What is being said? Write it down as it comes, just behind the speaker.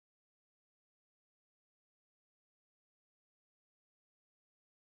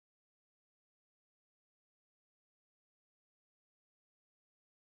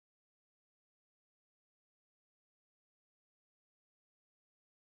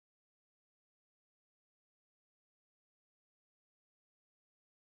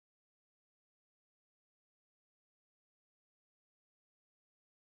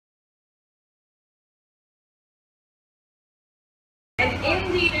An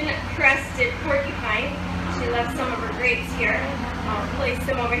Indian-crested porcupine. She left some of her grapes here. I'll place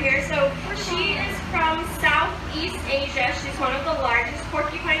them over here. So she is from Southeast Asia. She's one of the largest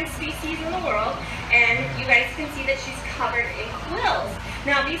porcupine species in the world. And you guys can see that she's covered in quills.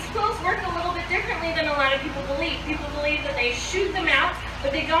 Now these quills work a little bit differently than a lot of people believe. People believe that they shoot them out, but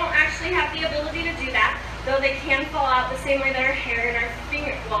they don't actually have the ability to do that. Though they can fall out the same way that our hair and our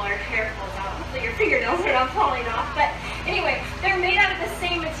our hair falls out. Hopefully your fingernails are not falling off. But anyway, they're made out of the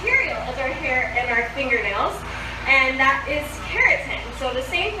same material as our hair and our fingernails. And that is keratin. So the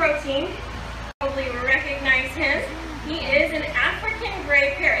same protein, probably recognize him. He is an African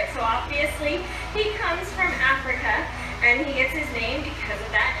gray parrot. So obviously he comes from Africa and he gets his name because of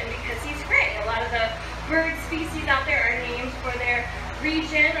that and because he's gray. A lot of the bird species out there are named for their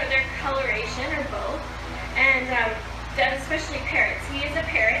region or their coloration or both. And especially parrots. He is a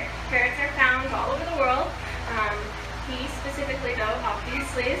parrot. Parrots are found all over the world. He specifically, though,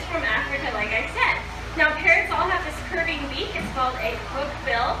 obviously is from Africa, like I said. Now, parrots all have this curving beak. It's called a hook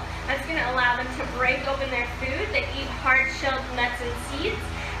bill. That's going to allow them to break open their food. They eat hard-shelled nuts and seeds,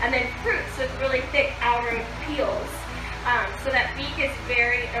 and then fruits with really thick outer peels. So that beak is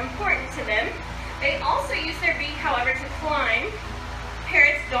very important to them. They also use their beak, however, to climb.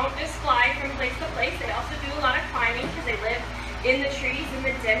 Parrots don't just fly from place to place. They also do a lot of climbing because they live in the trees in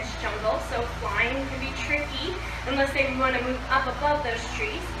the dense jungle. So flying can be tricky unless they want to move up above those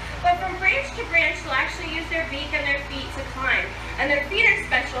trees. But from branch to branch, they'll actually use their beak and their feet to climb. And their feet are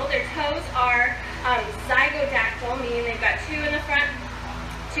special. Their toes are zygodactyl, meaning they've got two in the front,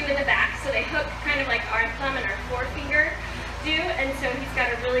 two in the back. So they hook kind of like our thumb and our forefinger do. And so he's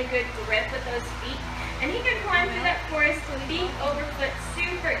got a really good grip with those feet. And he can climb through that forest feet over foot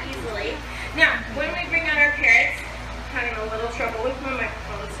super easily. Now, when we bring out our parrots, I'm having a little trouble with my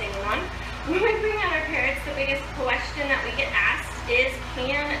microphone staying on. When we bring out our parrots, the biggest question that we get asked is,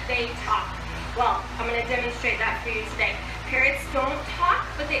 can they talk? Well, I'm going to demonstrate that for you today. Parrots don't talk,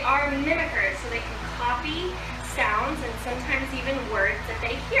 but they are mimickers, so they can copy sounds and sometimes even words that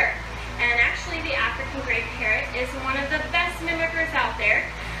they hear. And actually, the African gray parrot is one of the best mimickers out there.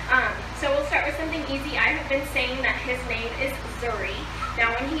 So we'll start with something easy. I have been saying that his name is Zuri.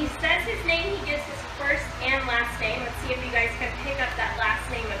 Now, when he says his name, he gives his first and last name. Let's see if you guys can pick up that last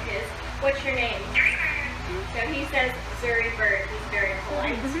name of his. What's your name? So he says Zuri bird. He's very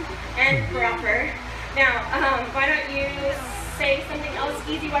polite and proper. Now, why don't you say something else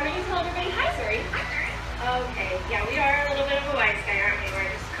easy? Why don't you tell everybody hi, Zuri? Okay, yeah, we are a little bit of a wise guy, aren't we? We're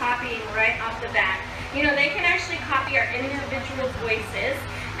just copying right off the bat. You know, they can actually copy our individual voices,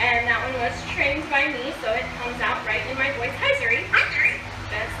 and that one was trained by me, so it comes out right in my voice. Hi, Zuri. Hi, Zuri.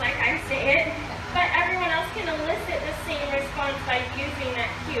 That's like I say it. But everyone else can elicit the same response by using that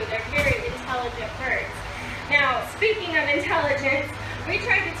cue. They're very intelligent birds. Now, speaking of intelligence, we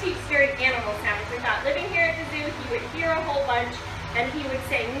tried to teach Zuri animal sounds. We thought living here at the zoo, he would hear a whole bunch, and he would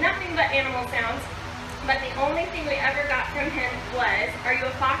say nothing but animal sounds. But the only thing we ever got from him was, are you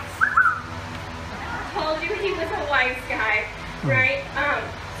a fox? Told you he was a wise guy, right?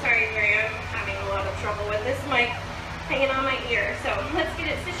 Sorry, Zuri, I'm having a lot of trouble with this mic hanging on my ear. So let's get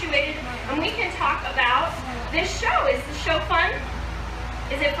it situated, and we can talk about this show. Is the show fun?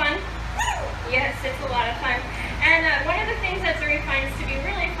 Is it fun? Yes, it's a lot of fun. And one of the things that Zuri finds to be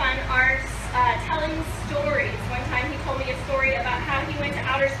really fun are telling stories. One time he told me a story about how he went to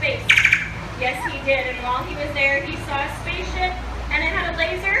outer space. Yes, he did. And while he was there, he saw a spaceship, and it had a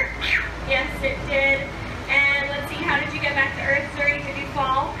laser. Yes, it did. And let's see, how did you get back to Earth, Zuri? Did you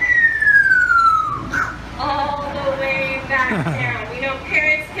fall? All the way back down. We know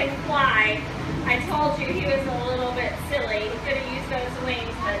parrots can fly. I told you he was a little